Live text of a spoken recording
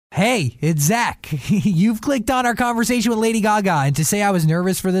Hey, it's Zach. You've clicked on our conversation with Lady Gaga, and to say I was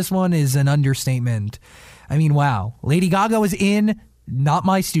nervous for this one is an understatement. I mean, wow. Lady Gaga was in, not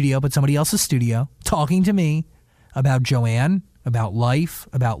my studio, but somebody else's studio, talking to me about Joanne, about life,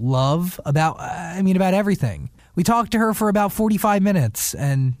 about love, about everything. We talked to her for about 45 minutes,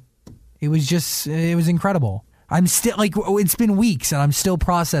 and it was incredible. I'm still, it's been weeks, and I'm still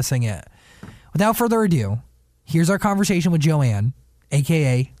processing it. Without further ado, here's our conversation with Joanne,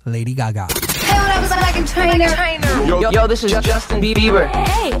 a.k.a. Lady Gaga. Hey, what up, it's Megan Trainor. Yo, this is Justin Bieber.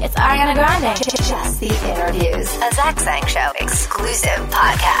 Hey, it's Ariana Grande. Just the Interviews, a Zach Sang Show exclusive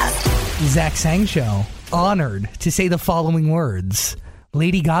podcast. Zach Sang Show, honored to say the following words.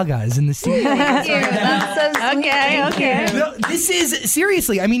 Lady Gaga is in the studio. Thank you. That's so sweet. Okay. No, this is,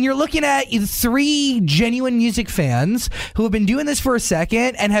 seriously, I mean, you're looking at 3 genuine music fans who have been doing this for a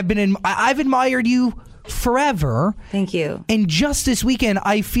second and have been, I've admired you forever. Thank you. And just this weekend,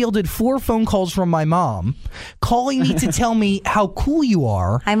 I fielded 4 phone calls from my mom calling me to tell me how cool you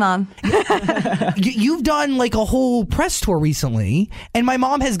are. Hi, Mom. You've done like a whole press tour recently, and my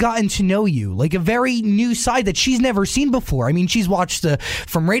mom has gotten to know you, like a very new side that she's never seen before. I mean, she's watched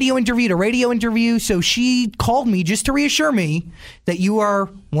from radio interview to radio interview, so she called me just to reassure me that you are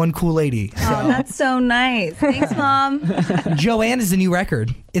one cool lady. Oh, that's so nice. Thanks, Mom. Joanne is the new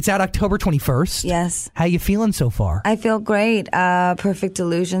record. It's out October 21st. Yes. How you feeling so far? I feel great. Perfect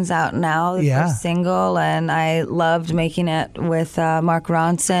Illusion's out now, the first single, and I loved making it with Mark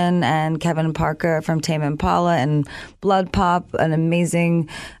Ronson and Kevin Parker from Tame Impala and Blood Pop, an amazing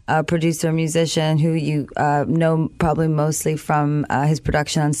producer, musician who you know probably mostly from his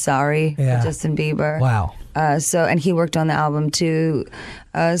production on Sorry with Justin Bieber. Wow. And he worked on the album too.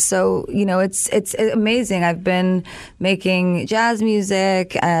 So you know, it's amazing. I've been making jazz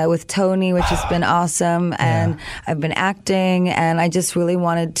music with Tony, which has been awesome, and I've been acting, and I just really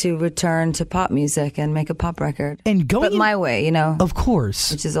wanted to return to pop music and make a pop record. And but my way, you know, of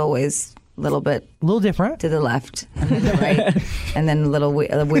course, which is always a little different to the left and then the right, and then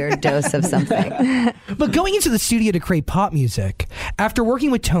a weird dose of something. But going into the studio to create pop music after working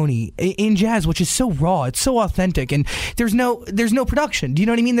with Tony in jazz, which is so raw, it's so authentic, and there's no production. Do you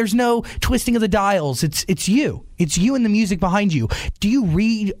know what I mean? There's no twisting of the dials. It's you and the music behind you. Do you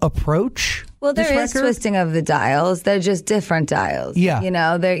reapproach? Well, there is twisting of the dials. They're just different dials. Yeah, you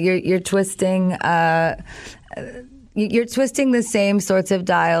know, you're twisting. You're twisting the same sorts of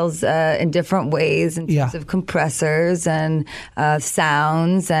dials in different ways in terms of compressors and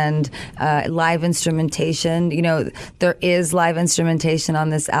sounds and live instrumentation. You know, there is live instrumentation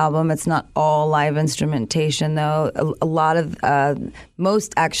on this album. It's not all live instrumentation, though. A lot of,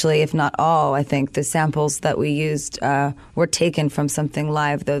 most actually, if not all, I think the samples that we used were taken from something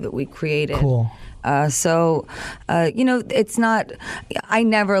live, though, that we created. Cool. You know, it's not, I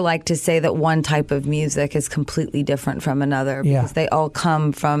never like to say that one type of music is completely different from another because they all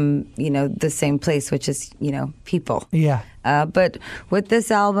come from, you know, the same place, which is, you know, people. Yeah. But with this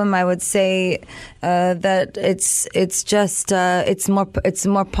album, I would say that it's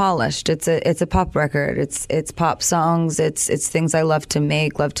more polished. It's a pop record. It's pop songs. It's things I love to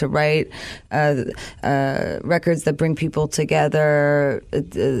make, love to write. Records that bring people together.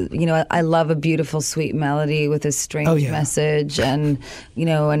 You know, I love a beautiful, sweet melody with a strange message, and you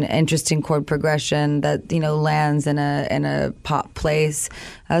know, an interesting chord progression that, you know, lands in a pop place.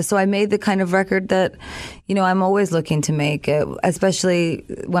 So I made the kind of record that, you know, I'm always looking to make, especially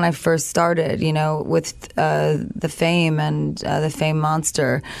when I first started, you know, with the Fame and the Fame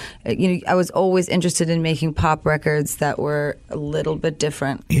Monster. You know, I was always interested in making pop records that were a little bit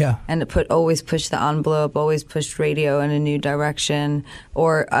different. Yeah. And always push the envelope, always pushed radio in a new direction,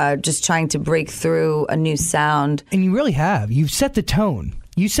 or just trying to break through a new sound. And you really have. You've set the tone.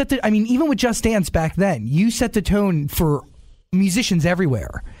 Even with Just Dance back then, you set the tone for musicians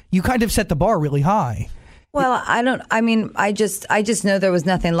everywhere. You kind of set the bar really high. Well, I just know there was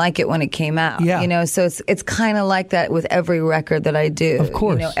nothing like it when it came out. Yeah. You know, so it's kind of like that with every record that I do. Of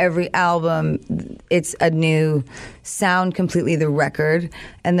course. You know, every album, it's a new sound, completely the record.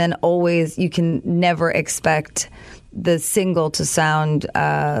 And then always, you can never expect the single to sound,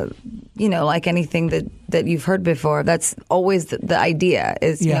 you know, like anything that you've heard before. That's always the idea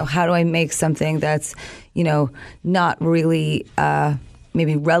is, you know, how do I make something that's, you know, not really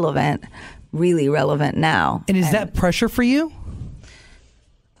maybe really relevant now. And is that pressure for you?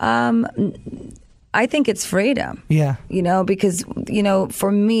 I think it's freedom. Yeah. You know, because, you know, for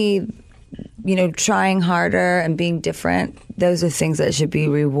me, you know, trying harder and being different, those are things that should be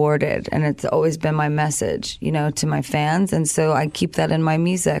rewarded. And it's always been my message, you know, to my fans. And so I keep that in my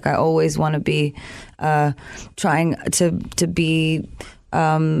music. I always want to be trying to be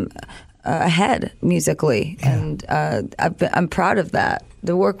ahead musically, and I'm proud of that.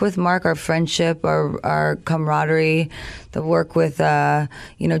 The work with Mark, our friendship, our camaraderie, the work with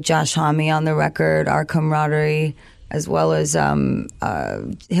Josh Homme on the record, our camaraderie, as well as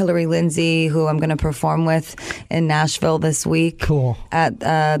Hillary Lindsay, who I'm going to perform with in Nashville this week. Cool. At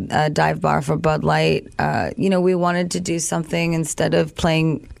a dive bar for Bud Light. We wanted to do something instead of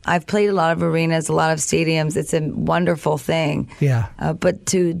playing. I've played a lot of arenas, a lot of stadiums. It's a wonderful thing. Yeah. But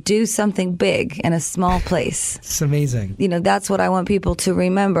to do something big in a small place. It's amazing. That's what I want people to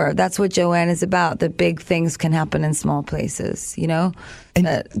remember. That's what Joanne is about. That big things can happen in small places, And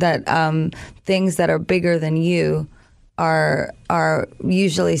that things that are bigger than you are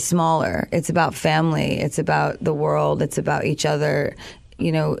usually smaller. It's about family. It's about the world. It's about each other.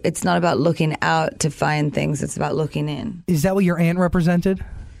 It's not about looking out to find things. It's about looking in. Is that what your aunt represented?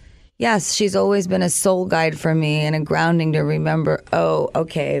 Yes, she's always been a soul guide for me and a grounding to remember, oh,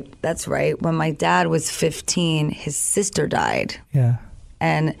 okay, that's right. When my dad was 15, his sister died. Yeah.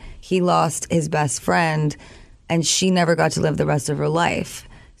 And he lost his best friend, and she never got to live the rest of her life.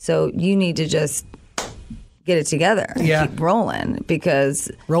 So you need to just get it together and keep rolling,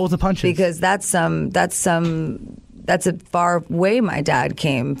 because roll with the punches. Because that's a far way my dad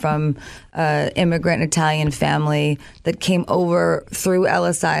came from, immigrant Italian family that came over through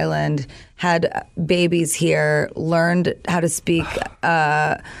Ellis Island, had babies here, learned how to speak,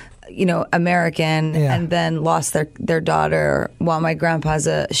 American, and then lost their daughter while my grandpa's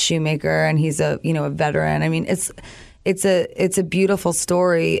a shoemaker and he's a veteran. I mean, it's a beautiful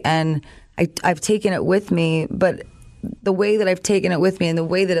story, and I've taken it with me, but the way that I've taken it with me and the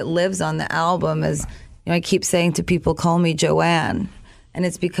way that it lives on the album is, I keep saying to people, call me Joanne. And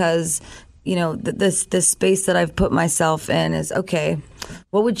it's because, this space that I've put myself in is, okay,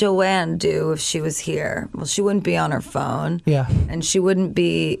 what would Joanne do if she was here? Well, she wouldn't be on her phone. Yeah. And she wouldn't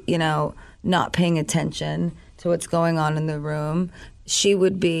be, not paying attention to what's going on in the room. She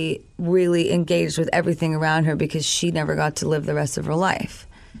would be really engaged with everything around her because she never got to live the rest of her life.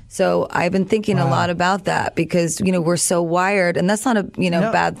 So I've been thinking a lot about that because, we're so wired, and that's not a,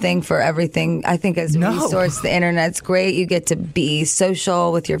 bad thing for everything. I think as a resource, the internet's great. You get to be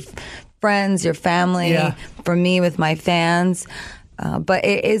social with your friends, your family, for me, with my fans. But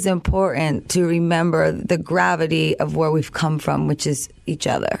it is important to remember the gravity of where we've come from, which is each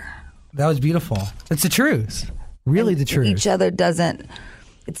other. That was beautiful. It's the truth. Really the truth. Each other doesn't,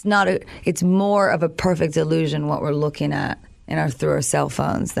 it's more of a perfect illusion what we're looking at through our cell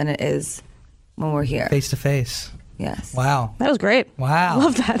phones than it is when we're here. Face to face. Yes. Wow. That was great. Wow.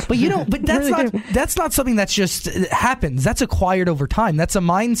 Love that. But that's not something that's just happens. That's acquired over time. That's a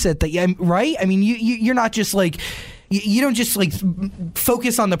mindset that, right? I mean, you're not just like, you don't just like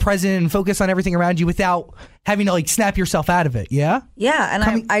focus on the present and focus on everything around you without having to like snap yourself out of it. Yeah. Yeah.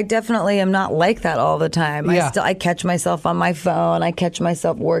 And I definitely am not like that all the time. Yeah. I catch myself on my phone. I catch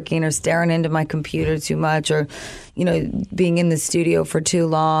myself working or staring into my computer too much, or, being in the studio for too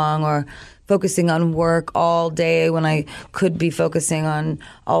long, or focusing on work all day when I could be focusing on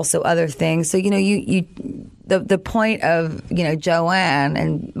also other things. So, the point of, Joanne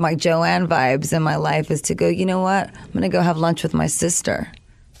and my Joanne vibes in my life is to go, you know what? I'm going to go have lunch with my sister,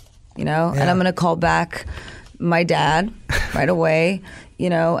 and I'm going to call back my dad right away,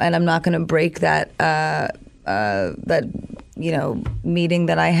 and I'm not going to break that meeting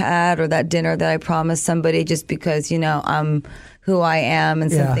that I had or that dinner that I promised somebody just because, I'm who I am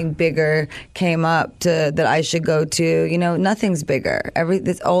and something bigger came up that I should go to. Nothing's bigger.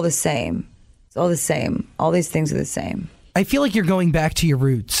 It's all the same. It's all the same. All these things are the same. I feel like you're going back to your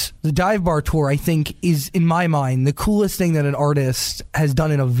roots. The Dive Bar Tour, I think, is, in my mind, the coolest thing that an artist has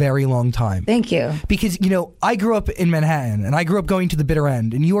done in a very long time. Thank you. Because, I grew up in Manhattan, and I grew up going to the Bitter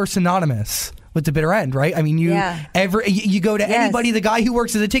End, and you are synonymous with the Bitter End, right? I mean, you go to anybody, the guy who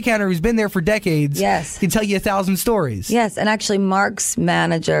works as a ticket counter who's been there for decades, can tell you 1,000 stories. Yes, and actually Mark's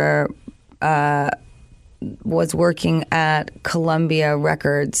manager was working at Columbia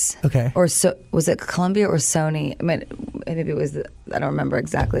Records. Okay. Or was it Columbia or Sony? I mean, maybe it was, I don't remember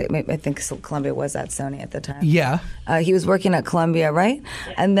exactly. I think Columbia was at Sony at the time. Yeah. He was working at Columbia, right?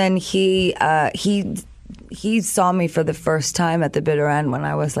 And then he saw me for the first time at the Bitter End when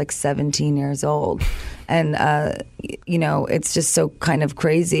I was like 17 years old. And, it's just so kind of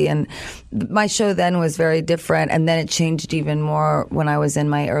crazy. And my show then was very different. And then it changed even more when I was in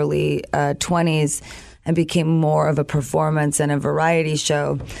my early 20s. and became more of a performance and a variety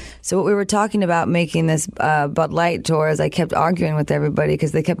show. So what we were talking about making this Bud Light tour is I kept arguing with everybody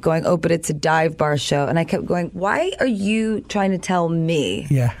because they kept going, oh, but it's a dive bar show. And I kept going, why are you trying to tell me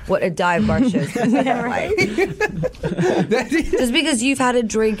what a dive bar show is going to be like? Just because you've had a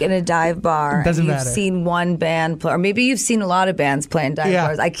drink in a dive bar, doesn't you've matter. seen one band play, or maybe you've seen a lot of bands play in dive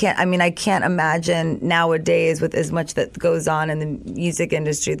bars. I can't imagine nowadays with as much that goes on in the music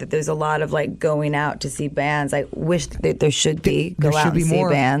industry that there's a lot of like going out to see bands. I wish that there should be. Go out and see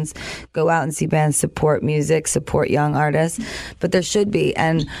bands. Go out and see bands, support music, support young artists. But there should be.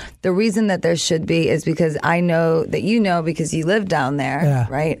 And the reason that there should be is because I know that you know, because you live down there,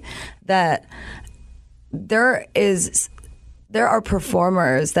 right? That there are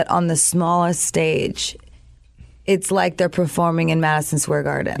performers that on the smallest stage, it's like they're performing in Madison Square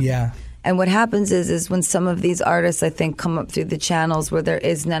Garden. Yeah. And what happens is when some of these artists, I think, come up through the channels where there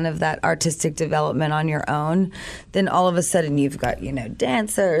is none of that artistic development on your own, then all of a sudden you've got,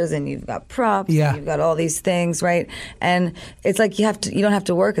 dancers and you've got props, and you've got all these things, right? And it's like you don't have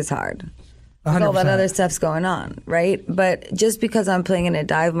to work as hard. 100%. All that other stuff's going on, right? But just because I'm playing in a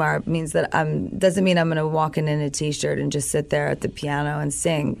dive bar means that doesn't mean I'm going to walk in a t-shirt and just sit there at the piano and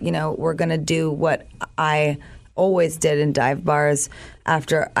sing. We're going to do what I always did in dive bars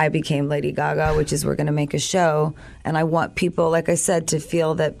after I became Lady Gaga, which is we're going to make a show. And I want people, like I said, to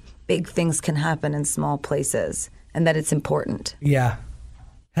feel that big things can happen in small places and that it's important. Yeah.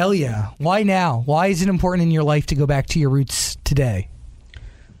 Hell yeah. Why now? Why is it important in your life to go back to your roots today?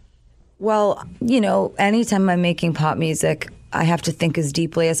 Well, anytime I'm making pop music, I have to think as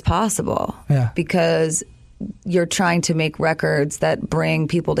deeply as possible. Yeah. Because you're trying to make records that bring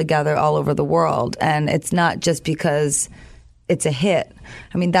people together all over the world. And it's not just because it's a hit.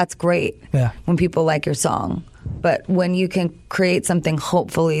 I mean, that's great when people like your song. But when you can create something,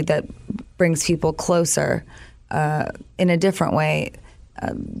 hopefully, that brings people closer in a different way,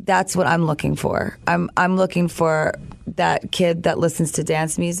 that's what I'm looking for. I'm looking for that kid that listens to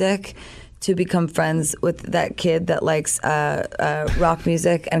dance music to become friends with that kid that likes rock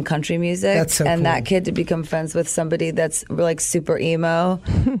music and country music. That's so and cool. That kid to become friends with somebody that's like super emo.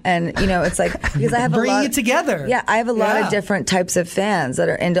 And, it's like, because I have Bring it together. Yeah, I have a lot of different types of fans that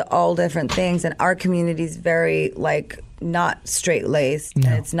are into all different things. And our community is very, not straight-laced. No.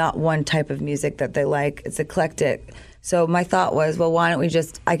 And it's not one type of music that they like. It's eclectic. So my thought was, well, why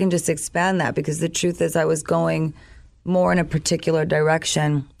don't I can just expand that, because the truth is I was going more in a particular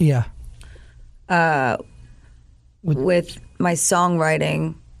direction. Yeah. With my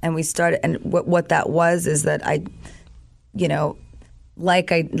songwriting, and we started, and what that was is that I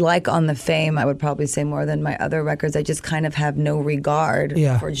like on the Fame, I would probably say more than my other records, I just kind of have no regard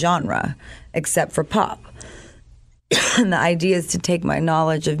for genre except for pop. And the idea is to take my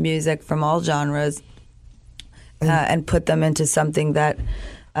knowledge of music from all genres and put them into something that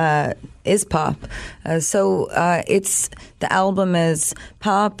is pop. So the album is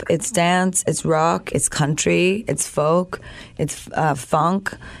pop, it's dance, it's rock, it's country, it's folk, it's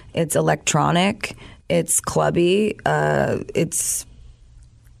funk, it's electronic, it's clubby, it's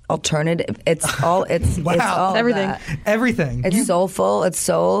alternative. It's all. It's wow. It's all everything. Everything. It's soulful. It's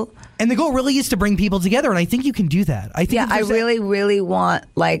soul. And the goal really is to bring people together, and I think you can do that. I think. Yeah, I really, really want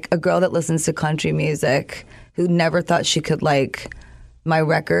a girl that listens to country music who never thought she could like my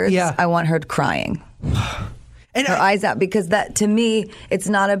records. Yeah. I want her crying. And her eyes out, because that, to me, it's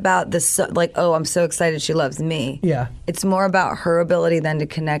not about oh, I'm so excited she loves me. Yeah. It's more about her ability then to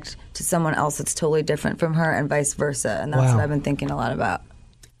connect to someone else that's totally different from her, and vice versa. And that's what I've been thinking a lot about.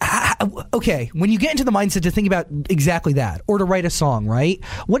 Okay, when you get into the mindset to think about exactly that, or to write a song, right?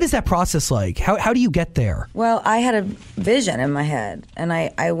 What is that process like? How do you get there? Well, I had a vision in my head, and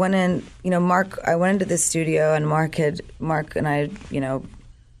I went in. I went into the studio, and Mark and I,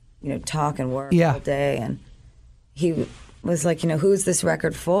 talk and work all day, and he was like, who's this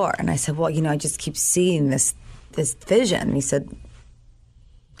record for? And I said, well, I just keep seeing this vision. And he said,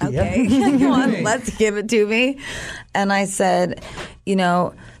 okay, come on, let's give it to me. And I said,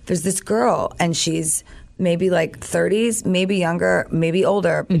 there's this girl, and she's maybe 30s, maybe younger, maybe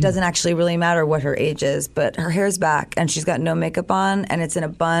older. Mm-hmm. It doesn't actually really matter what her age is, but her hair's back, and she's got no makeup on, and it's in a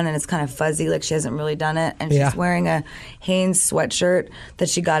bun, and it's kind of fuzzy, like she hasn't really done it. And she's wearing a Hanes sweatshirt that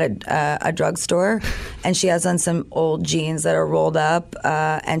she got at a drugstore, and she has on some old jeans that are rolled up,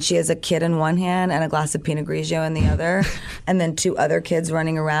 and she has a kid in one hand and a glass of Pinot Grigio in the other, and then two other kids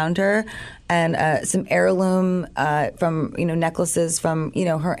running around her. And some heirloom from necklaces from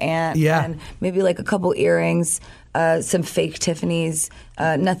her aunt, and maybe a couple earrings, some fake Tiffany's,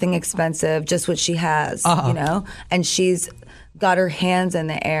 nothing expensive, just what she has, and she's got her hands in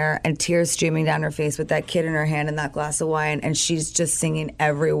the air and tears streaming down her face with that kid in her hand and that glass of wine, and she's just singing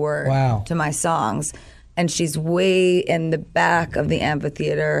every word to my songs. And she's way in the back of the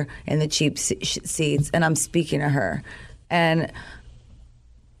amphitheater in the cheap seats, and I'm speaking to her. And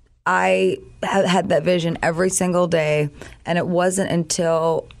I had that vision every single day, and it wasn't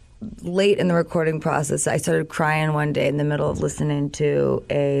until late in the recording process I started crying one day in the middle of listening to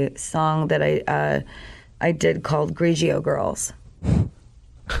a song that I did called Grigio Girls.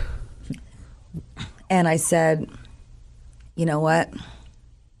 And I said, you know what?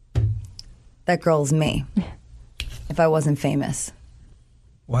 That girl's me. If I wasn't famous.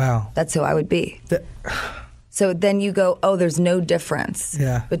 Wow. That's who I would be. So then you go, oh, there's no difference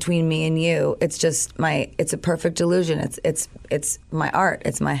between me and you. It's just it's a perfect illusion. It's my art.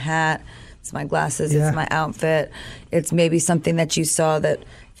 It's my hat. It's my glasses. It's my outfit. It's maybe something that you saw that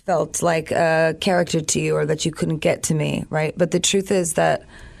felt like a character to you or that you couldn't get to me, right? But the truth is that,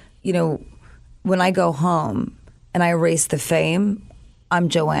 you know, when I go home and I erase the fame, I'm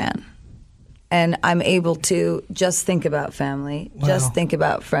Joanne. And I'm able to just think about family, just think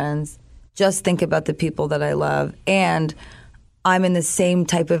about friends, just think about the people that I love. And I'm in the same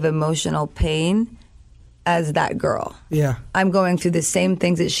type of emotional pain as that girl. Yeah. I'm going through the same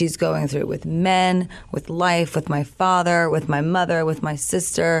things that she's going through with men, with life, with my father, with my mother, with my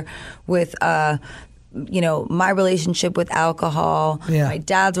sister, with you know, my relationship with alcohol, my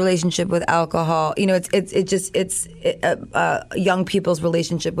dad's relationship with alcohol. You know, it's young people's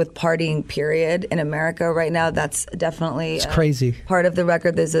relationship with partying, period, in America right now. That's definitely it's crazy. Part of the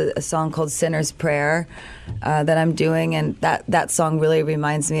record. There's a song called Sinner's Prayer that I'm doing, and that song really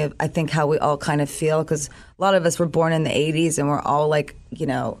reminds me of, I think, how we all kind of feel, because a lot of us were born in the 80s and we're all like, you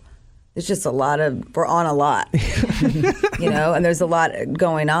know, there's just we're on a lot, you know, and there's a lot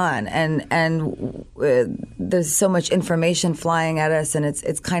going on, and there's so much information flying at us, and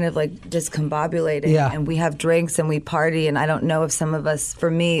it's kind of like discombobulating. And we have drinks and we party, and I don't know if some of us, for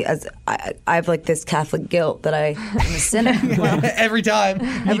me, as I have like this Catholic guilt that I'm a sinner. Every time.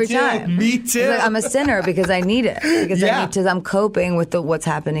 Me too. Like I'm a sinner because I need it, because I need to. I'm coping with what's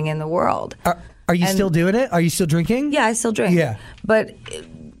happening in the world. Are you still doing it? Are you still drinking? Yeah, I still drink. Yeah, but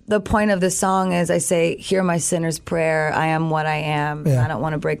the point of the song is I say, hear my sinner's prayer. I am what I am. I don't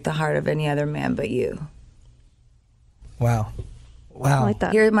want to break the heart of any other man but you. Wow. I like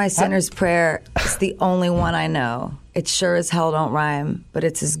that. Hear my sinner's prayer. It's the only one I know. It sure as hell don't rhyme, but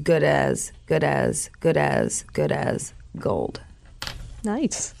it's as good as gold.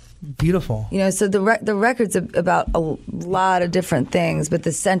 Nice. Beautiful. You know, so the record's about a lot of different things, but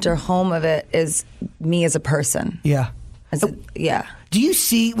the center home of it is me as a person. Yeah. Do you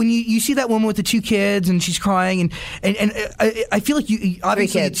see, when you see that woman with the 2 kids and she's crying, and I feel like you,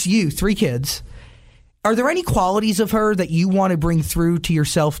 obviously it's you, 3 kids. Are there any qualities of her that you want to bring through to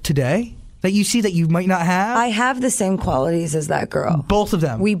yourself today that you see that you might not have? I have the same qualities as that girl. Both of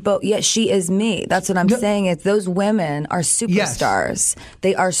them. We both. Yeah, she is me. That's what I'm saying. Is those women are superstars. Yes.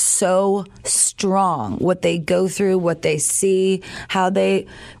 They are so strong. What they go through, what they see, how they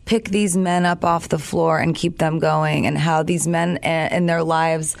pick these men up off the floor and keep them going, and how these men in their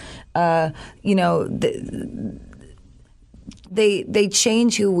lives, you know, they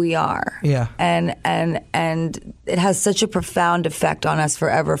change who we are. Yeah. And it has such a profound effect on us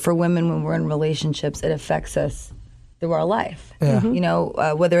forever. For women, when we're in relationships, it affects us through our life. Yeah. Mm-hmm. You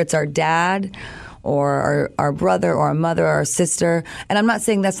know, whether it's our dad or our brother or our mother or our sister. And I'm not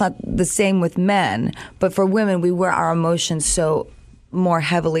saying that's not the same with men, but for women, we wear our emotions so more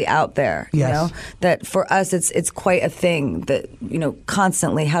heavily out there, you know, that for us, it's quite a thing that, you know,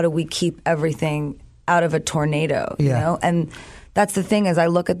 constantly, how do we keep everything out of a tornado, you know? And that's the thing, is I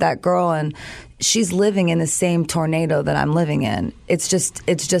look at that girl and she's living in the same tornado that I'm living in. It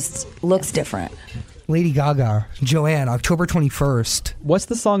just looks different. Lady Gaga, Joanne, October 21st. What's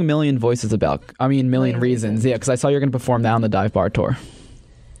the song Million Voices about? I mean, Million Reasons. Yeah, because I saw you're going to perform that on the Dive Bar tour.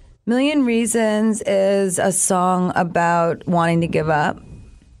 Million Reasons is a song about wanting to give up,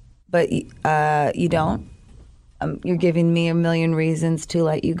 but you don't. You're giving me a million reasons to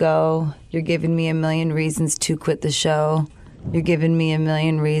let you go. You're giving me a million reasons to quit the show. You're giving me a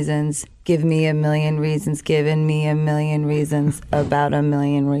million reasons. Give me a million reasons. Giving me a million reasons about a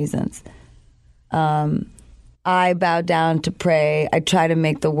million reasons. I bow down to pray. I try to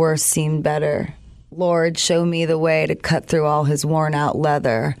make the worst seem better. Lord, show me the way to cut through all his worn out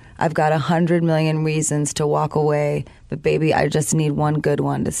leather. I've got 100 million reasons to walk away, but baby, I just need one good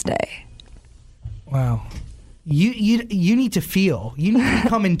one to stay. Wow. You need to feel. You need to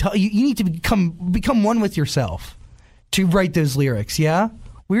become you need to become one with yourself to write those lyrics. Yeah.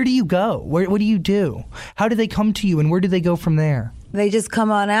 Where do you go? What do you do? How do they come to you, and where do they go from there? They just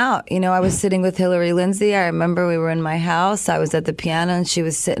come on out. I was sitting with Hillary Lindsay. I remember we were in my house. I was at the piano and she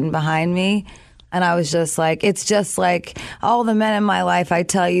was sitting behind me. And I was just like, it's just like all the men in my life, I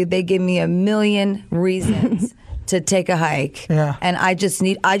tell you, they give me a million reasons to take a hike. Yeah. And I just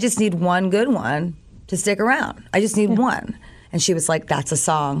need one good one to stick around. I just need one. And she was like, that's a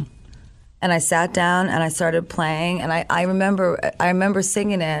song. And I sat down and I started playing, and I remember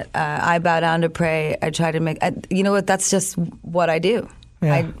singing it. I bow down to pray. I try to make. You know what? That's just what I do.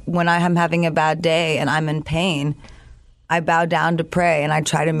 Yeah. When I am having a bad day and I'm in pain, I bow down to pray and I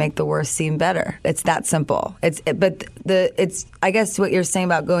try to make the worst seem better. It's that simple. It's I guess what you're saying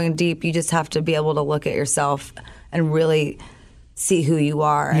about going deep. You just have to be able to look at yourself and really see who you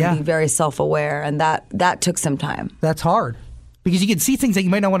are and be very self-aware. And that took some time. That's hard. Because you can see things that you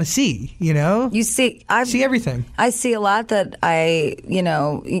might not want to see, You see, I see everything. I see a lot that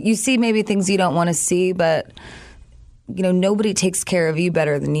you see maybe things you don't want to see, but nobody takes care of you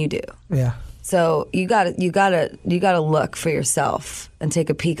better than you do. Yeah. So you gotta look for yourself and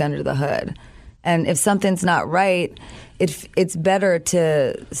take a peek under the hood. And if something's not right, it's better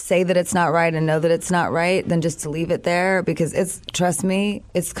to say that it's not right and know that it's not right than just to leave it there, because trust me,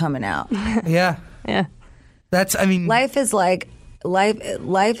 it's coming out. Yeah. Yeah. Life is like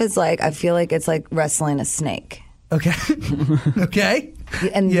I feel like it's like wrestling a snake. Okay. Okay.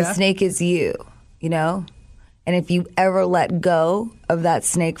 And the snake is you, And if you ever let go of that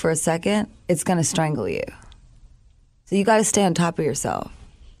snake for a second, it's going to strangle you. So you got to stay on top of yourself.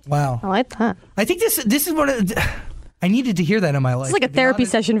 Wow. I like that. I think this is what I needed to hear that in my life. It's like a therapy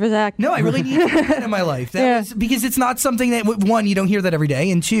session for Zach. No, I really needed to hear that in my life. That was, because it's not something that, one, you don't hear that every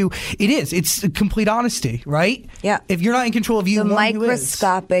day, and two, it's complete honesty, right? Yeah. If you're not in control of you, the one,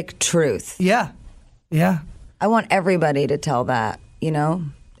 microscopic truth. Yeah. Yeah. I want everybody to tell that,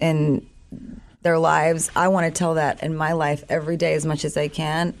 in their lives. I want to tell that in my life every day as much as I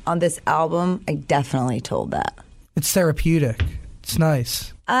can. On this album, I definitely told that. It's therapeutic. It's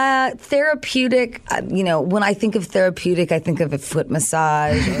nice. Therapeutic, when I think of therapeutic, I think of a foot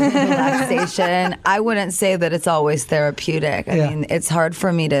massage or relaxation. I wouldn't say that it's always therapeutic. I mean, it's hard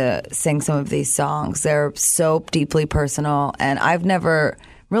for me to sing some of these songs. They're so deeply personal, and I've never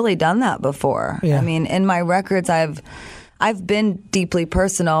really done that before. Yeah. I mean, in my records, I've been deeply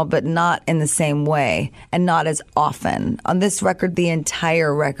personal, but not in the same way and not as often. On this record, the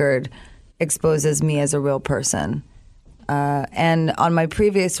entire record exposes me as a real person. And on my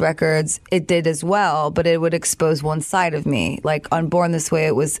previous records, it did as well, but it would expose one side of me. Like on Born This Way,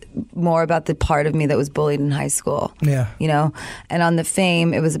 it was more about the part of me that was bullied in high school. Yeah. And on The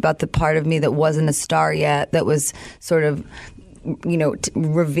Fame, it was about the part of me that wasn't a star yet, that was sort of,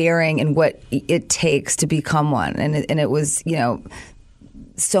 revering in what it takes to become one. And it was,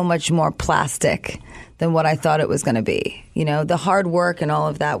 so much more plastic than what I thought it was going to be. The hard work and all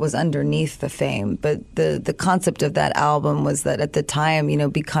of that was underneath The Fame. But the concept of that album was that at the time,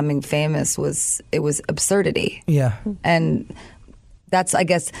 becoming famous was absurdity. Yeah. And that's, I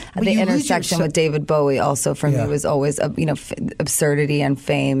guess, the intersection with David Bowie also for me was always, absurdity and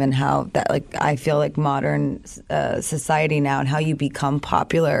fame, and how that, I feel like modern society now and how you become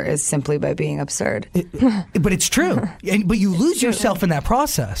popular is simply by being absurd. But it's true. But you lose yourself in that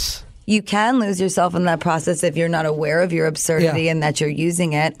process. You can lose yourself in that process if you're not aware of your absurdity and that you're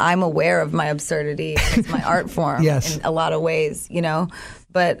using it. I'm aware of my absurdity. It's my art form in a lot of ways,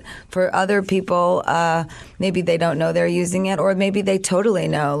 But for other people, maybe they don't know they're using it, or maybe they totally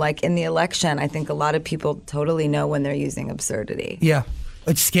know. Like in the election, I think a lot of people totally know when they're using absurdity. Yeah.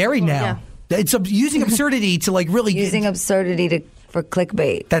 It's scary now. Yeah. It's using absurdity to really... Using absurdity for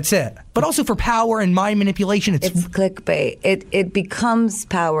clickbait. That's it. But also for power and mind manipulation. It's clickbait. It becomes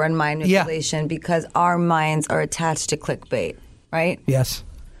power and mind manipulation because our minds are attached to clickbait, right? Yes.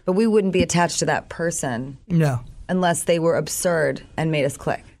 But we wouldn't be attached to that person. No. Unless they were absurd and made us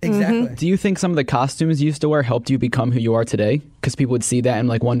click. Exactly. Do you think some of the costumes you used to wear helped you become who you are today? Because people would see that and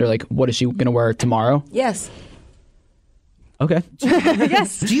wonder, what is she going to wear tomorrow? Yes. Okay.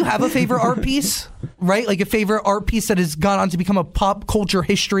 Yes. Do you have a favorite art piece? Right? Like a favorite art piece that has gone on to become a pop culture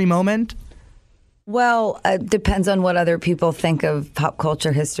history moment? Well, it depends on what other people think of pop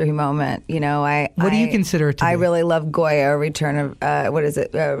culture history moment. What do you consider it to be? I really love Goya, Return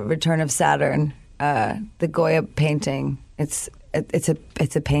of Saturn. The Goya painting. It's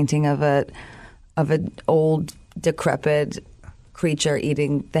a painting of an old decrepit creature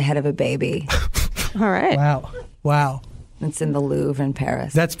eating the head of a baby. All right. Wow. It's in the Louvre in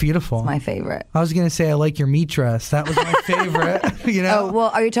Paris. That's beautiful. It's my favorite. I was going to say I like your meat dress. That was my favorite. You know? Oh,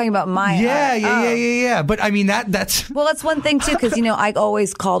 well, are you talking about my Yeah, art? yeah. But I mean, that's... Well, that's one thing, too, because, I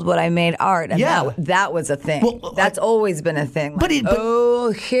always called what I made art, and that was a thing. Well, that's always been a thing.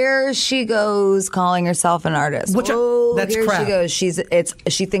 Like, here she goes calling herself an artist. That's here crap. She goes.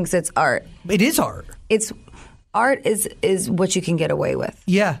 She thinks it's art. It is art. Art is what you can get away with.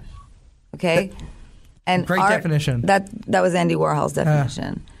 Yeah. Okay? And great definition. That was Andy Warhol's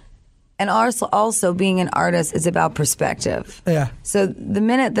definition. And also being an artist is about perspective. Yeah. So the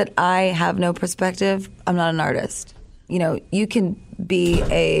minute that I have no perspective, I'm not an artist. You can be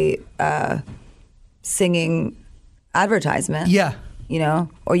a singing advertisement. Yeah.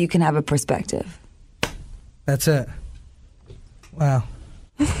 Or you can have a perspective. That's it. Wow.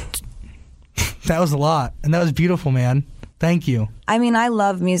 That was a lot. And that was beautiful, man. Thank you. I mean, I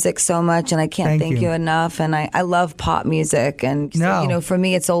love music so much, and I can't thank you enough. And I love pop music, and for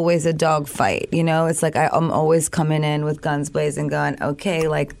me, it's always a dogfight. It's like I'm always coming in with guns blazing, going, okay,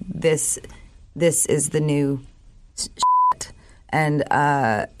 like this is the new shit. And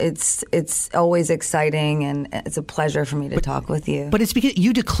it's always exciting, and it's a pleasure for me to talk with you. But it's because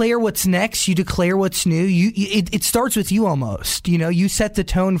you declare what's next, you declare what's new. It starts with you almost. You set the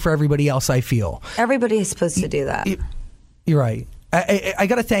tone for everybody else. I feel everybody is supposed to do that. You're right. I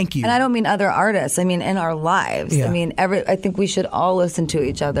got to thank you. And I don't mean other artists. I mean in our lives. Yeah. I mean, I think we should all listen to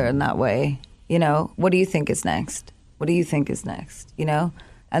each other in that way. What do you think is next? What do you think is next?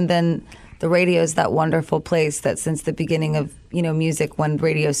 And then the radio is that wonderful place that since the beginning of, music, when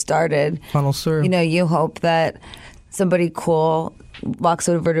radio started, funnels through. You hope that somebody cool walks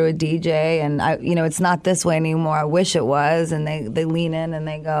over to a DJ and, it's not this way anymore. I wish it was. And they lean in and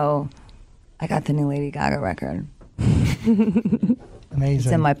they go, I got the new Lady Gaga record. Amazing. It's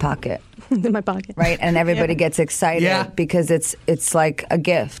in my pocket. It's in my pocket. Right? And everybody gets excited because it's like a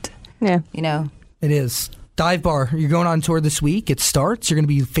gift. Yeah. It is. Dive Bar, you're going on tour this week. It starts. You're going to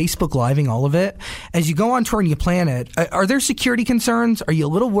be Facebook Living all of it. As you go on tour and you plan it, are there security concerns? Are you a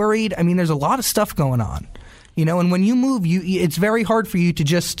little worried? I mean, there's a lot of stuff going on. And when you move, it's very hard for you to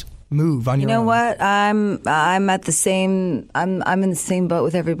just move on your own. You know what? I'm at the same. I'm in the same boat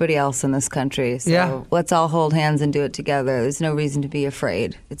with everybody else in this country. So let's all hold hands and do it together. There's no reason to be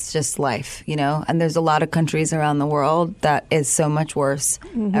afraid. It's just life, And there's a lot of countries around the world that is so much worse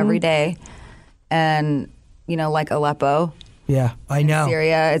every day, and like Aleppo. Yeah, I know.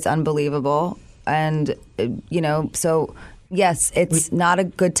 Syria, it's unbelievable, and so yes, it's not a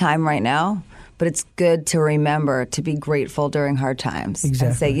good time right now. But it's good to remember to be grateful during hard times. Exactly.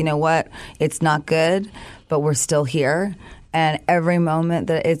 And say, you know what, it's not good, but we're still here. And every moment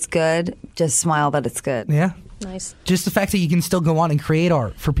that it's good, just smile that it's good. Yeah. Nice. Just the fact that you can still go on and create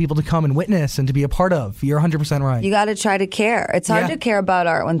art for people to come and witness and to be a part of. You're 100% right. You got to try to care. It's hard to care about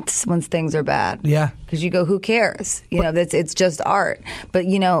art when things are bad. Yeah. Because you go, who cares? It's just art. But,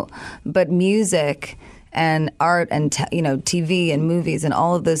 but music and art and TV and movies and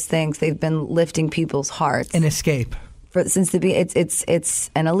all of those things, they've been lifting people's hearts. An escape. Since the beginning,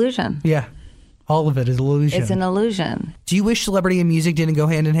 it's an illusion. Yeah, all of it is illusion. It's an illusion. Do you wish celebrity and music didn't go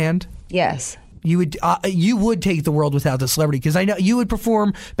hand in hand? Yes. You would take the world without the celebrity, because I know you would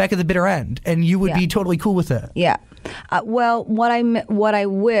perform back at the bitter end, and you would be totally cool with it. Yeah. Well, what I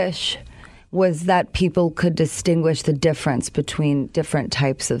wish was that people could distinguish the difference between different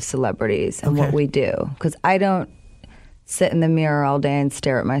types of celebrities and what we do. Because I don't sit in the mirror all day and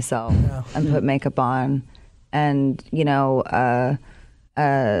stare at myself and put makeup on and,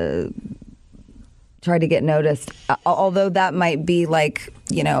 try to get noticed. Although that might be like,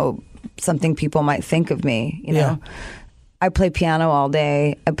 something people might think of me, know. I play piano all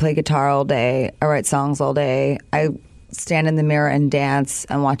day. I play guitar all day. I write songs all day. I stand in the mirror and dance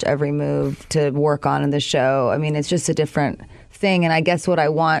and watch every move to work on in the show. I mean, it's just a different thing. And I guess what I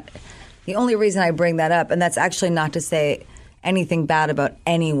want, the only reason I bring that up, and that's actually not to say anything bad about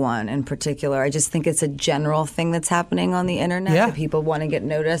anyone in particular. I just think it's a general thing that's happening on the internet. That people want to get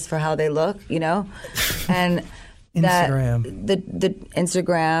noticed for how they look, And Instagram. The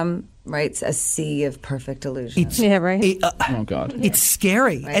Instagram, right? It's a sea of perfect illusions. Right. Oh, God. It's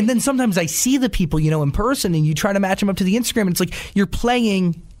scary. Right. And then sometimes I see the people, in person, and you try to match them up to the Instagram, and it's like you're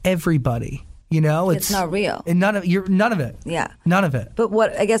playing everybody. It's not real. And none of it. Yeah. None of it. But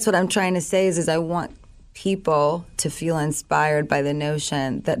what I'm trying to say is I want people to feel inspired by the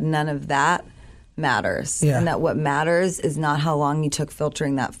notion that none of that matters. Yeah. And that what matters is not how long you took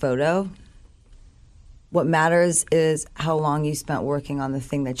filtering that photo. What matters is how long you spent working on the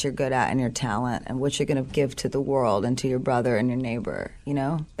thing that you're good at and your talent and what you're going to give to the world and to your brother and your neighbor. You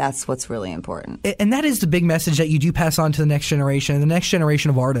know, that's what's really important. And that is the big message that you do pass on to the next generation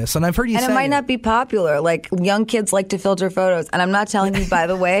of artists. And I've heard you say it might not be popular. Like, young kids like to filter photos. And I'm not telling you, by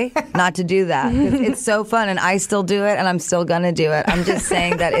the way, not to do that. It's so fun, and I still do it, and I'm still going to do it. I'm just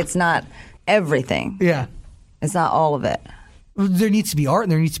saying that it's not everything. Yeah. It's not all of it. There needs to be art,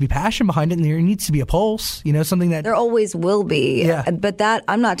 and there needs to be passion behind it, and there needs to be a pulse, something that... There always will be. Yeah. But that,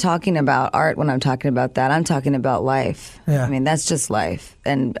 I'm not talking about art when I'm talking about that. I'm talking about life. Yeah. I mean, that's just life.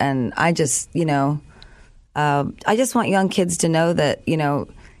 And I just, I just want young kids to know that, your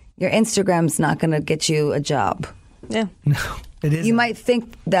Instagram's not going to get you a job. Yeah. No, it isn't. You might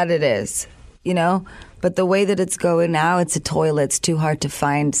think that it is, but the way that it's going now, it's a toilet. It's too hard to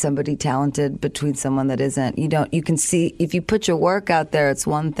find somebody talented between someone that isn't. You can see, if you put your work out there, it's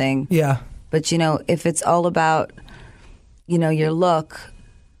one thing. Yeah. But, if it's all about, your look,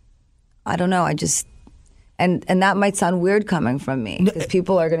 I don't know. I just, and that might sound weird coming from me, because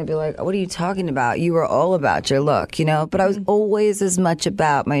people are going to be like, what are you talking about? You were all about your look, But I was always as much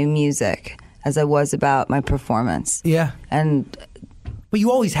about my music as I was about my performance. Yeah. But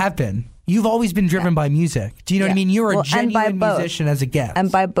you always have been. You've always been driven by music. Do you know what I mean? You're a genuine musician as it gets.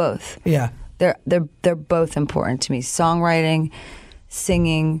 And by both. Yeah. They're both important to me. Songwriting,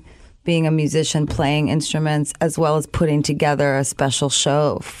 singing, being a musician, playing instruments, as well as putting together a special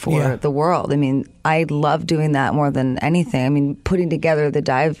show for the world. I mean, I love doing that more than anything. I mean, putting together the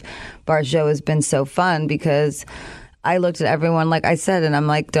Dive Bar show has been so fun, because I looked at everyone, like I said, and I'm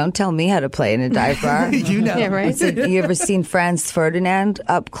like, don't tell me how to play in a dive bar. Yeah, right? You ever seen Franz Ferdinand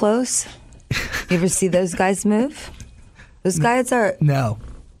up close? You ever see those guys move? Those guys are... No.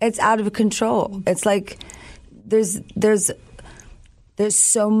 It's out of control. It's like there's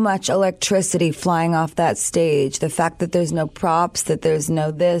so much electricity flying off that stage. The fact that there's no props, that there's no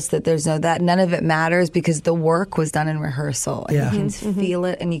this, that there's no that, none of it matters, because the work was done in rehearsal. And you can feel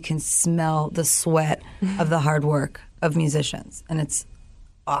it, and you can smell the sweat of the hard work of musicians. And it's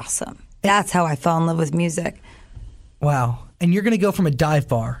awesome. That's how I fell in love with music. Wow. And you're going to go from a dive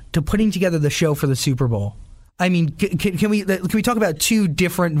bar to putting together the show for the Super Bowl. I mean, can we talk about two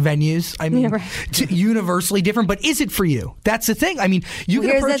different venues? I mean, universally different, but is it for you? That's the thing. I mean, you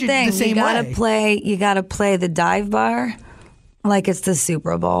can approach it the same way. You got to play the dive bar like it's the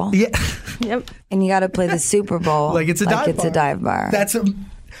Super Bowl. Yeah. Yep. And you got to play the Super Bowl like it's a dive bar.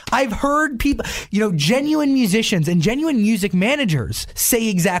 I've heard people, genuine musicians and genuine music managers say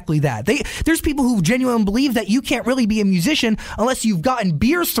exactly that. There's people who genuinely believe that you can't really be a musician unless you've gotten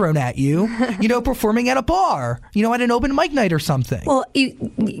beers thrown at you, performing at a bar, at an open mic night or something. Well,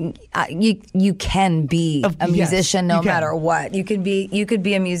 you can be a musician no matter what. You could be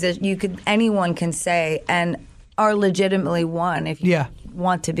a musician. Anyone can say and are legitimately one if you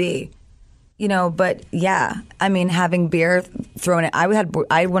want to be. But I mean, having beer thrown at, I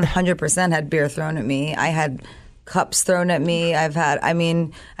 100% had beer thrown at me. I had cups thrown at me. I've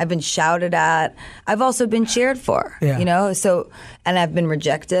been shouted at. I've also been cheered for, and I've been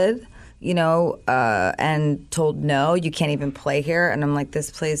rejected, and told, no, you can't even play here. And I'm like, this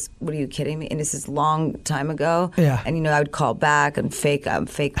place, what are you kidding me? And this is a long time ago. Yeah. And, I would call back and fake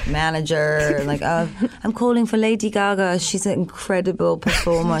manager and like, I'm calling for Lady Gaga. She's an incredible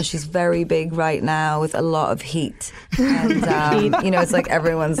performer. She's very big right now with a lot of heat. And, it's like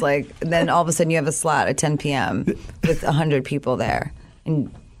everyone's like, then all of a sudden you have a slot at 10 p.m. with 100 people there.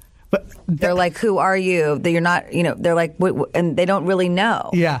 And they're like, who are you? You're not, they're like, what, and they don't really know.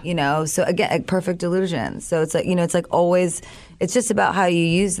 Yeah. So again, a perfect illusion. So it's like, it's like always, it's just about how you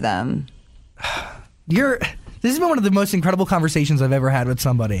use them. This has been one of the most incredible conversations I've ever had with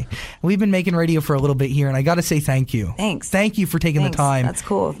somebody. We've been making radio for a little bit here, and I got to say thank you. Thanks. Thank you for taking the time. That's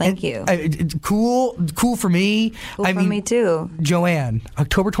cool. Thank you. Cool for me. Cool for me too. Joanne,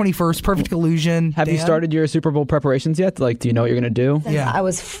 October 21st, Perfect Illusion. Have you started your Super Bowl preparations yet? Like, do you know what you're going to do? Yeah. I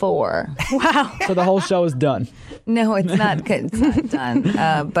was 4. Wow. So the whole show is done. No, it's not. It's not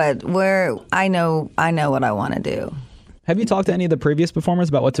done. But I know what I want to do. Have you talked to any of the previous performers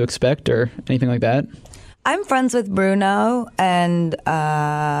about what to expect or anything like that? I'm friends with Bruno, and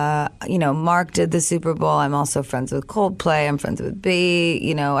Mark did the Super Bowl. I'm also friends with Coldplay. I'm friends with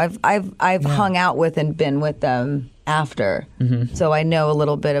B. I've hung out with and been with them after, so I know a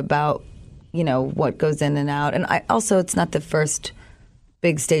little bit about what goes in and out. And I also, it's not the first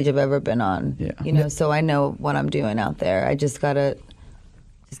big stage I've ever been on. So I know what I'm doing out there. I just gotta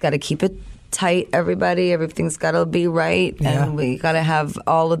keep it tight, everybody. Everything's got to be right, and we got to have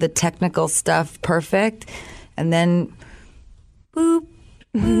all of the technical stuff perfect, and then boop,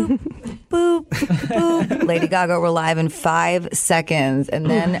 boop, boop, boop. Lady Gaga, we're live in 5 seconds, and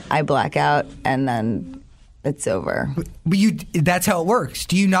then I black out, and then it's over. But that's how it works.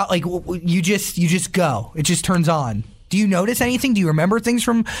 Do you not like you just go? It just turns on. Do you notice anything? Do you remember things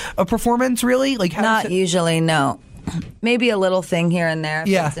from a performance? Really? Like not usually. No. Maybe a little thing here and there.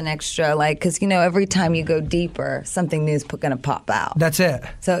 Yeah. It's an extra, like, because, every time you go deeper, something new is going to pop out. That's it.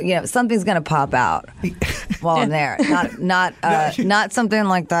 So, something's going to pop out while I'm there. Not something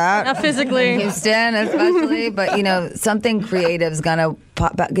like that. Not physically. In Houston, especially. But, something creative's going to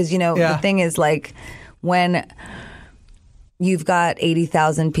pop out. Because, the thing is, like, when you've got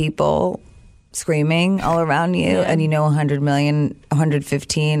 80,000 people screaming all around you and 100 million,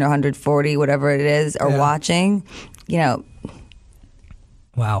 115 or 140, whatever it is, are watching,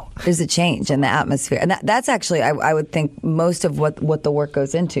 wow, there's a change in the atmosphere. And that's actually, I would think, most of what the work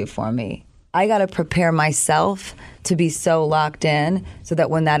goes into for me. I got to prepare myself to be so locked in so that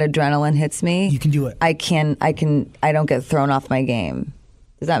when that adrenaline hits me, you can do it. I don't get thrown off my game.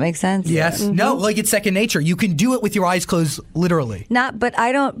 Does that make sense? Yes. Mm-hmm. No, like it's second nature. You can do it with your eyes closed, literally. Not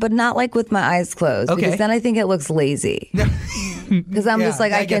like with my eyes closed. Okay. Because then I think it looks lazy. Because I'm just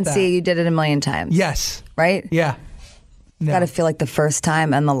like, I can see you did it a million times. Yes. Right? Yeah. No. Got to feel like the first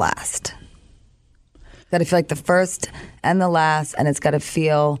time and the last. Got to feel like the first and the last, and it's got to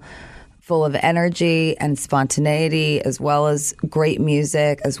feel full of energy and spontaneity, as well as great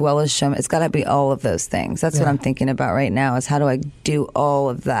music, as well as showman. It's got to be all of those things. That's what I'm thinking about right now, is how do I do all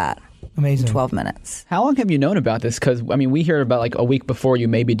of that Amazing. in 12 minutes. How long have you known about this? Because, we hear about like a week before you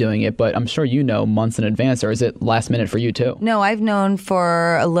may be doing it, but I'm sure months in advance, or is it last minute for you too? No, I've known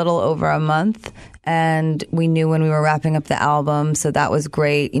for a little over a month, and we knew when we were wrapping up the album, so that was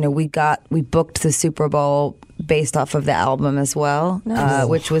great. We booked the Super Bowl based off of the album as well,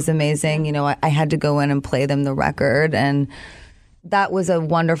 which was amazing. I had to go in and play them the record, and that was a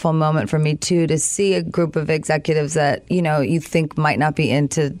wonderful moment for me too, to see a group of executives that you think might not be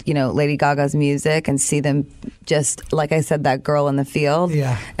into Lady Gaga's music, and see them just, like I said, that girl in the field.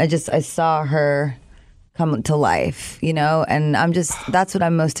 Yeah, I saw her come to life, and that's what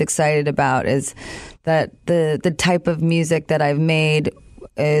I'm most excited about, is that the type of music that I've made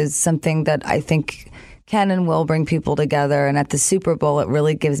is something that I think can and will bring people together. And at the Super Bowl, it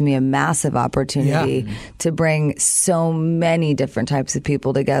really gives me a massive opportunity to bring so many different types of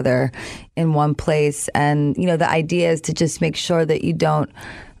people together in one place. And, the idea is to just make sure that you don't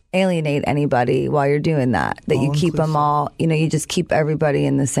alienate anybody while you're doing that you keep them all, you just keep everybody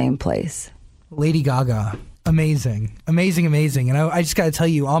in the same place. Lady Gaga. Amazing. Amazing, amazing. And I just got to tell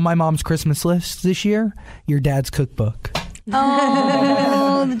you, on my mom's Christmas list this year, your dad's cookbook.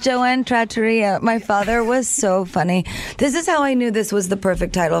 Oh, the Joanne Trattoria. My father was so funny. This is how I knew this was the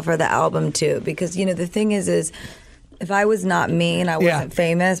perfect title for the album, too. Because, the thing is if I was not me and I wasn't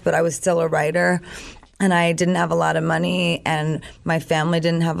famous, but I was still a writer, and I didn't have a lot of money, and my family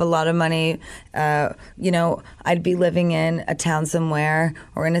didn't have a lot of money, I'd be living in a town somewhere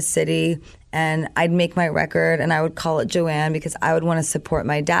or in a city, and I'd make my record and I would call it Joanne, because I would want to support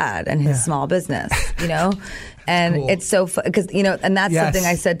my dad and his small business, And cool. It's so fun because and that's something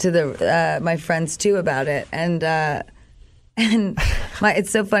I said to my friends too about it, and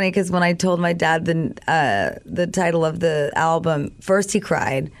it's so funny because when I told my dad the title of the album, first he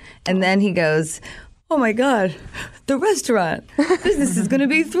cried, and then he goes, "Oh my God, the restaurant business is going to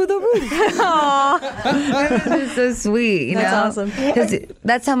be through the roof." It's so sweet. That's awesome. Because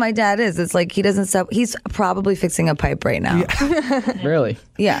that's how my dad is. It's like he doesn't stop. He's probably fixing a pipe right now. Yeah. Really?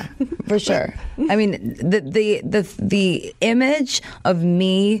 Yeah, for sure. I mean, the image of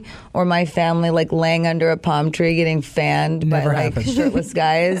me or my family like laying under a palm tree getting fanned by like shirtless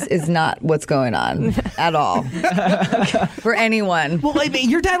guys is not what's going on at all for anyone. Well, I mean,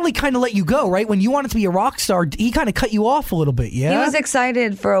 your dad like kind of let you go, right? When you wanted to be a rock star, he kind of cut you off a little bit, yeah? He was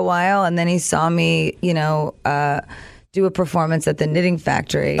excited for a while, and then he saw me, do a performance at the Knitting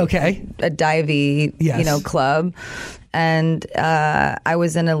Factory. Okay. A divey, club. And I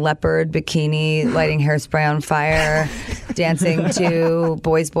was in a leopard bikini, lighting hairspray on fire, dancing to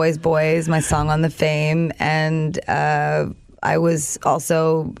Boys, Boys, Boys, my song on the Fame. And I was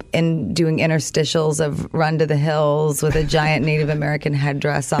also doing interstitials of Run to the Hills with a giant Native American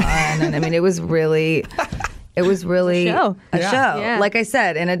headdress on. And I mean, it was really a show. Yeah. Like I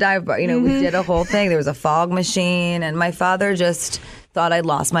said, in a dive bar, we did a whole thing. There was a fog machine, and my father just thought I'd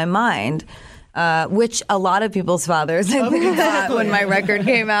lost my mind. Which a lot of people's fathers, I think, thought when my record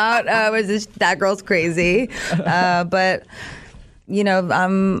came out, was just, that girl's crazy. But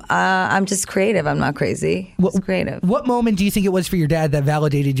I'm just creative. I'm not crazy. I'm just creative. What moment do you think it was for your dad that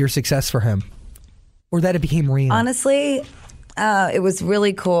validated your success for him, or that it became real? Honestly, It was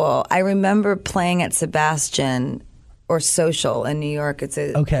really cool. I remember playing at Sebastian or Social in New York. It's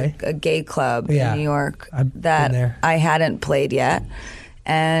a gay club in New York that I hadn't played yet.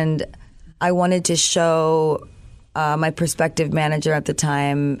 And I wanted to show my prospective manager at the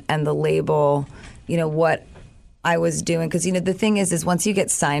time and the label, what I was doing. Because, the thing is once you get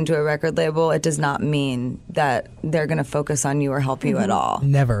signed to a record label, it does not mean that they're going to focus on you or help you at all.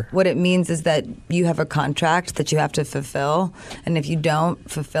 Never. What it means is that you have a contract that you have to fulfill. And if you don't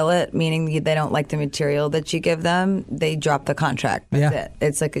fulfill it, meaning they don't like the material that you give them, they drop the contract. That's it.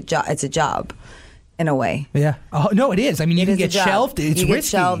 It's like a job. It's a job. In a way. Yeah. Oh, no, it is. I mean, you can get shelved. It's risky. Get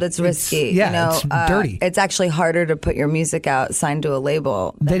shelved. It's risky. It's dirty. It's actually harder to put your music out signed to a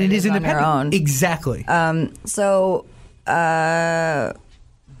label than it is independent. On your own. Exactly.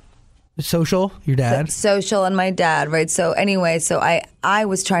 Social, your dad. Social and my dad, right? So anyway, I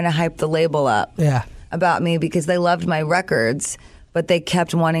was trying to hype the label up about me because they loved my records, but they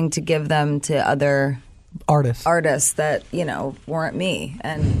kept wanting to give them to other artists that, weren't me.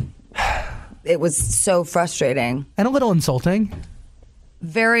 And it was so frustrating. And a little insulting.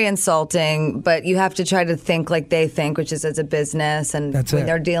 Very insulting, but you have to try to think like they think, which is as a business. And when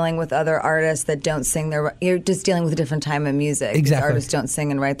they're dealing with other artists that don't sing you're just dealing with a different time in music. Exactly. Artists don't sing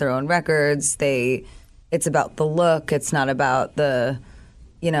and write their own records. It's about the look. It's not about the,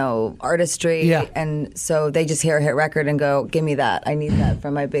 artistry. Yeah. And so they just hear a hit record and go, give me that. I need that for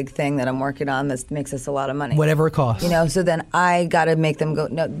my big thing that I'm working on. This makes us a lot of money. Whatever it costs. So then I got to make them go,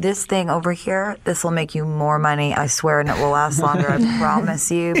 no, this thing over here, this will make you more money. I swear, and it will last longer. I promise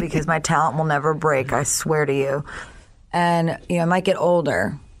you, because my talent will never break. I swear to you. And, I might get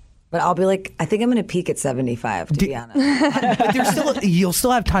older. But I'll be like, I think I'm going to peak at 75, to be honest. But you'll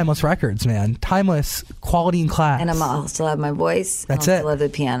still have timeless records, man. Timeless, quality and class. And I'll still have my voice. That's I'll still have the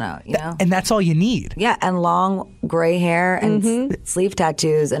piano, And that's all you need. Yeah, and long gray hair and sleeve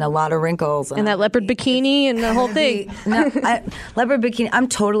tattoos and a lot of wrinkles. And that leopard bikini and the whole thing. Leopard bikini. I'm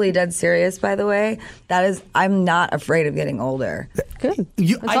totally dead serious, by the way. I'm not afraid of getting older. Good.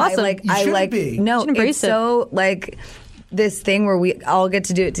 That's awesome. You should be. No, it's so this thing where we all get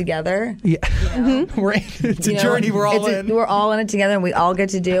to do it together. Yeah. It's a journey. We're all in. We're all in it together and we all get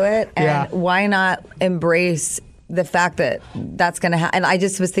to do it. And why not embrace the fact that that's going to happen? And I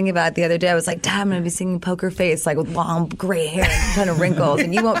just was thinking about it the other day. I was like, Dad, I'm going to be singing Poker Face, like with long gray hair and kind of wrinkles.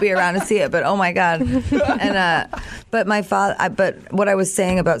 And you won't be around to see it, but oh my God. And, but my father, but what I was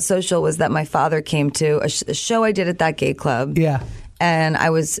saying about Social was that my father came to a show I did at that gay club. Yeah. And I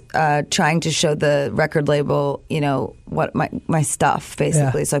was trying to show the record label, what my stuff,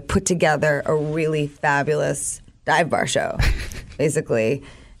 basically. Yeah. So I put together a really fabulous dive bar show, basically,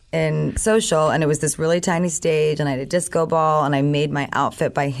 in Social. And it was this really tiny stage, and I had a disco ball, and I made my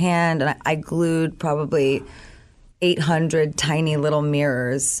outfit by hand, and I glued probably 800 tiny little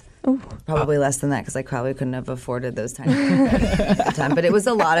mirrors. Ooh. Probably less than that because I probably couldn't have afforded those tiny mirrors at the time. But it was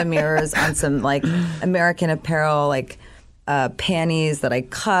a lot of mirrors on some American Apparel, panties that I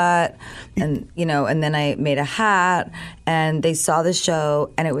cut, and and then I made a hat, and they saw the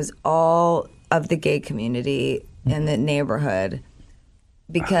show, and it was all of the gay community in the neighborhood,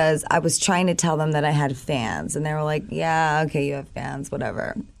 because I was trying to tell them that I had fans, and they were like, yeah, okay, you have fans,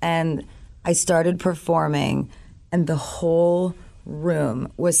 whatever. And I started performing, and the whole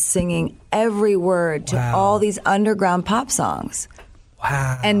room was singing every word to all these underground pop songs.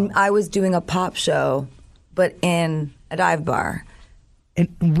 Wow. And I was doing a pop show, but in a dive bar.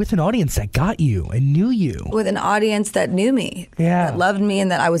 And with an audience that got you and knew you. With an audience that knew me. Yeah. That loved me and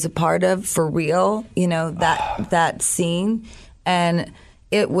that I was a part of for real, that scene. And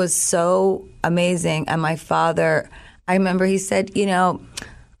it was so amazing. And my father, I remember he said,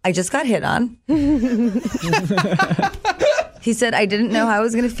 I just got hit on. He said, I didn't know how I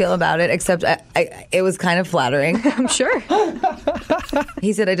was going to feel about it, except it was kind of flattering. I'm sure.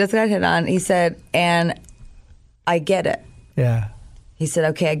 He said, I just got hit on. He said, and I get it. Yeah. He said,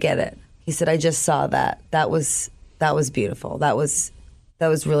 okay, I get it. He said, I just saw that. That was beautiful. That was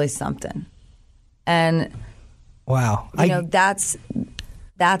really something. And wow. That's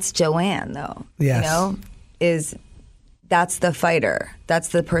Joanne, though. Yes. That's the fighter. That's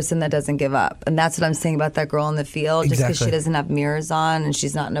the person that doesn't give up. And that's what I'm saying about that girl in the field. Just because she doesn't have mirrors on and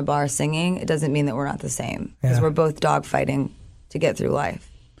she's not in a bar singing, it doesn't mean that we're not the same. Because we're both dogfighting to get through life.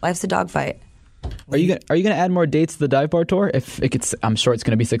 Life's a dogfight. Are you gonna add more dates to the dive bar tour? I'm sure it's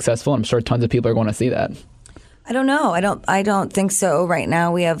gonna be successful. I'm sure tons of people are going to see that. I don't know. I don't think so. Right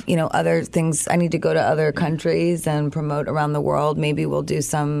now we have other things. I need to go to other countries and promote around the world. Maybe we'll do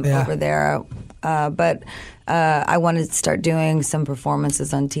some over there. But I want to start doing some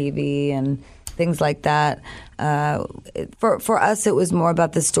performances on TV and things like that. For us, it was more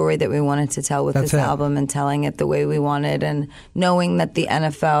about the story that we wanted to tell with this album and telling it the way we wanted, and knowing that the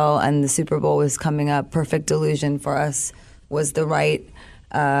NFL and the Super Bowl was coming up. Perfect Illusion for us was the right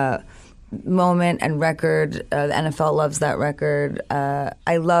moment and record. The NFL loves that record.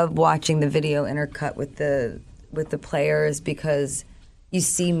 I love watching the video intercut with the players because you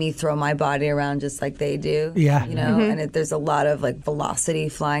see me throw my body around just like they do. Yeah, and there's a lot of like velocity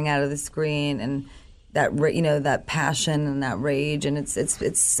flying out of the screen and that that passion and that rage, and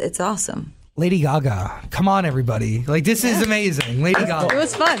it's awesome. Lady Gaga, come on, everybody! Like, this is amazing, Lady Gaga. It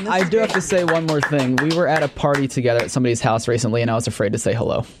was fun. I do have to say one more thing. We were at a party together at somebody's house recently, and I was afraid to say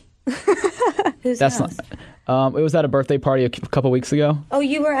hello. Whose house? Not. It was at a birthday party a couple weeks ago. Oh,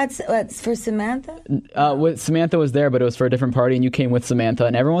 you were at for Samantha? Samantha was there, but it was for a different party, and you came with Samantha,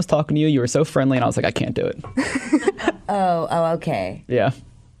 and everyone was talking to you. You were so friendly, and I was like, I can't do it. Oh, okay. Yeah.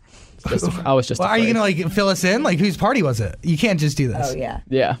 I was just. Well, are you gonna fill us in? Like, whose party was it? You can't just do this. Oh yeah.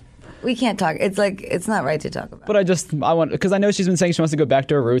 Yeah. We can't talk. It's like it's not right to talk about. But I want because I know she's been saying she wants to go back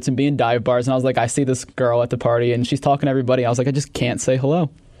to her roots and be in dive bars, and I was like, I see this girl at the party, and she's talking to everybody. I was like, I just can't say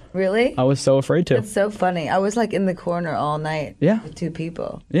hello. Really? I was so afraid to. That's so funny. I was like in the corner all night. Yeah. With two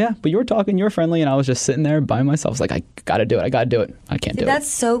people. Yeah, but you were talking, you were friendly, and I was just sitting there by myself. I was like, I gotta do it. I can't do it. That's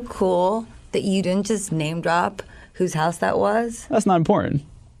so cool that you didn't just name drop whose house that was. That's not important.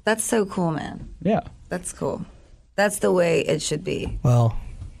 That's so cool, man. Yeah. That's cool. That's the way it should be. Well,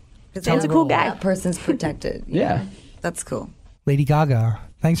 sounds a cool guy. That person's protected. Yeah. That's cool. Lady Gaga,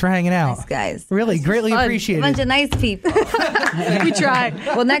 thanks for hanging out. Nice guys. Really, greatly fun. appreciated. A bunch of nice people. We tried.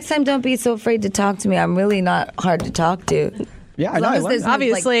 Well, next time, don't be so afraid to talk to me. I'm really not hard to talk to. Yeah, I As know. long I as learned there's that. no,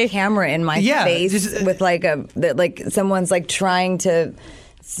 Obviously. like, camera in my Yeah, face just- with like someone's like trying to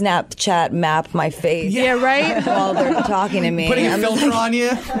Snapchat map my face. Yeah, right? While they're talking to me. Putting a I'm just filter on you.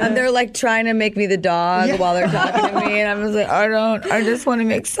 And they're like trying to make me the dog while they're talking to me, and I'm just like, I just want to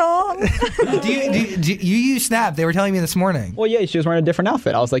make songs. do you use Snap? They were telling me this morning. Well, yeah, she was wearing a different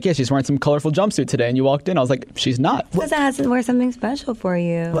outfit. I was like, yeah, she's wearing some colorful jumpsuit today. And you walked in, I was like, she's not. Because I had to wear something special for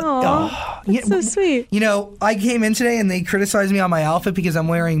you. Yeah, So sweet. You know, I came in today and they criticized me on my outfit because I'm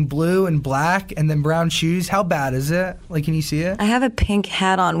wearing blue and black and then brown shoes. How bad is it? Like, can you see it? I have a pink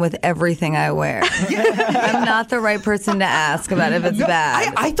hat on with everything I wear. I'm not the right person to ask about if it's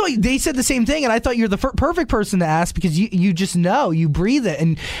bad. I thought they said the same thing, and I thought you're the perfect person to ask because you just know, you breathe it,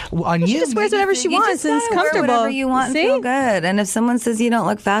 and on She you, just wears whatever she wants and it's Wear comfortable. whatever you want and See? feel good. And if someone says you don't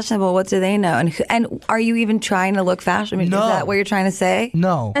look fashionable, what do they know? And are you even trying to look fashionable? No. Is that what you're trying to say?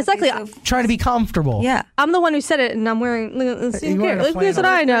 No, Exactly. trying to be comfortable. Yeah. I'm the one who said it, and I'm wearing. Look, You're wearing a look, here's what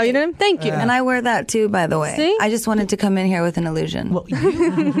flannel. I know. You know. Thank you. And I wear that too, by the way. See? I just wanted to come in here with an illusion. Well,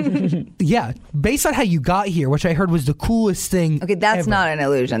 yeah, based on how you got here, which I heard was the coolest thing. Okay, that's ever. not an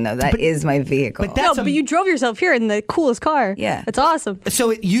illusion, though. That is my vehicle. But that's no, but you drove yourself here in the coolest car. Yeah. It's awesome.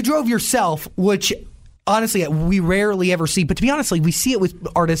 So you drove yourself, which honestly we rarely ever see. But to be honest, like, we see it with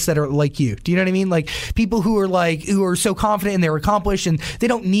artists that are like you. Do you know what I mean? Like, people who are so confident and they're accomplished and they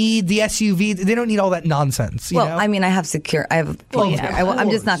don't need the SUV. They don't need all that nonsense. You know? I mean, I have planes yeah, here. of I'm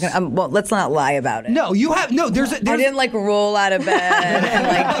just not course. going to, well, let's not lie about it. No, you have no. There's I didn't like roll out of bed and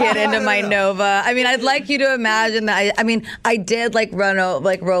like get into my Nova. I mean, I'd like you to imagine that. I did like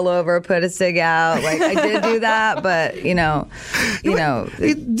roll over, put a cig out. Like, I did do that, but there's a no,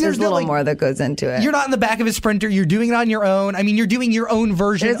 little like, more that goes into it. You're not in the back of a Sprinter. You're doing it on your own. I mean, you're doing your own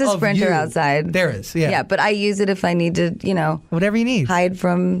version of There's a Sprinter you. outside. There is, yeah. Yeah, but I use it if I need to, Whatever you need. hide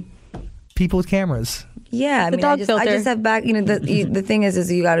from. People with cameras. Yeah, I dog I filter. just have back. The thing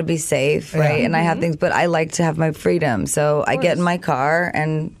is you got to be safe, right? Yeah. And I have things, but I like to have my freedom. So I get in my car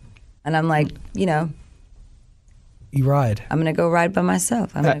and I'm like, You ride. I'm gonna go ride by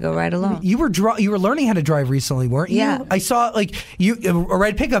myself. I'm gonna go ride alone. You were learning how to drive recently, weren't you? Yeah. I saw like a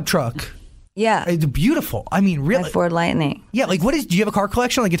red pickup truck. Yeah, It's beautiful. I mean, my really. Ford Lightning. Yeah, like do you have a car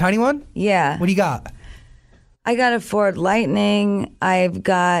collection, like a tiny one? Yeah, What do you got? I got a Ford Lightning. I've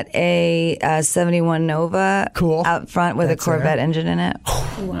got a 71 Nova, Cool. out front with That's a Corvette there. engine in it,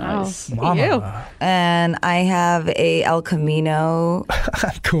 Wow. Mama. and I have a El Camino,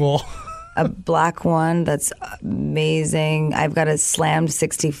 Cool. a black one that's amazing. I've got a slammed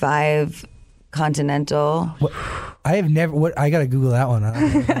 65 Continental. I have never. I gotta Google that one. I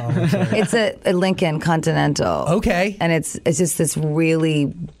don't know. It's a Lincoln Continental. Okay. And it's just this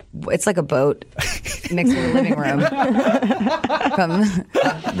really it's like a boat mixed with a living room from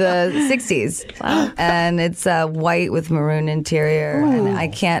the 60s. Wow. And it's white with maroon interior. Ooh. And I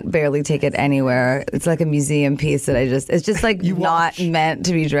can't barely take it anywhere. It's like a museum piece that it's just like not meant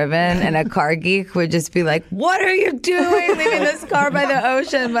to be driven. And a car geek would just be like, what are you doing leaving this car by the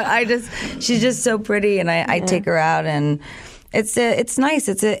ocean? But she's just so pretty. And I take her out, and it's nice.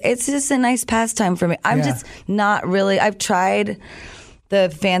 It's just a nice pastime for me. I'm just not really, I've tried the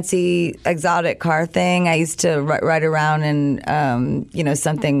fancy exotic car thing. I used to ride around in,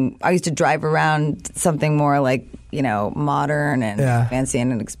 something. I used to drive around something more like, modern and fancy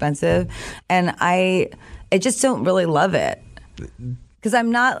and inexpensive. And I just don't really love it because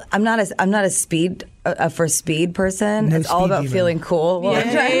I'm not a speed person. No it's all about demon. feeling cool while I'm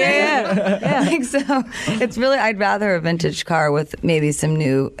driving. Yeah. So it's really, I'd rather a vintage car with maybe some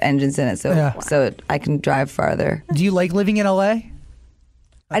new engines in it, so I can drive farther. Do you like living in LA?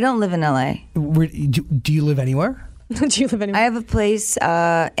 I don't live in LA. Do you live anywhere? Do you live anywhere? I have a place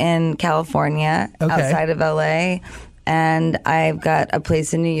in California outside of LA, and I've got a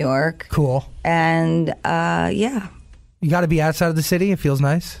place in New York. Cool. And you got to be outside of the city. It feels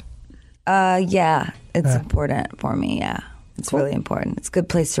nice. It's important for me. Yeah, it's really important. It's a good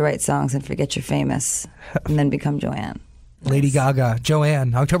place to write songs and forget you're famous, and then become Joanne. Lady Gaga,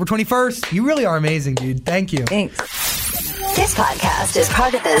 Joanne, October 21st. You really are amazing, dude. Thank you. Thanks. This podcast is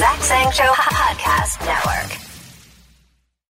part of the Zach Sang Show Podcast Network.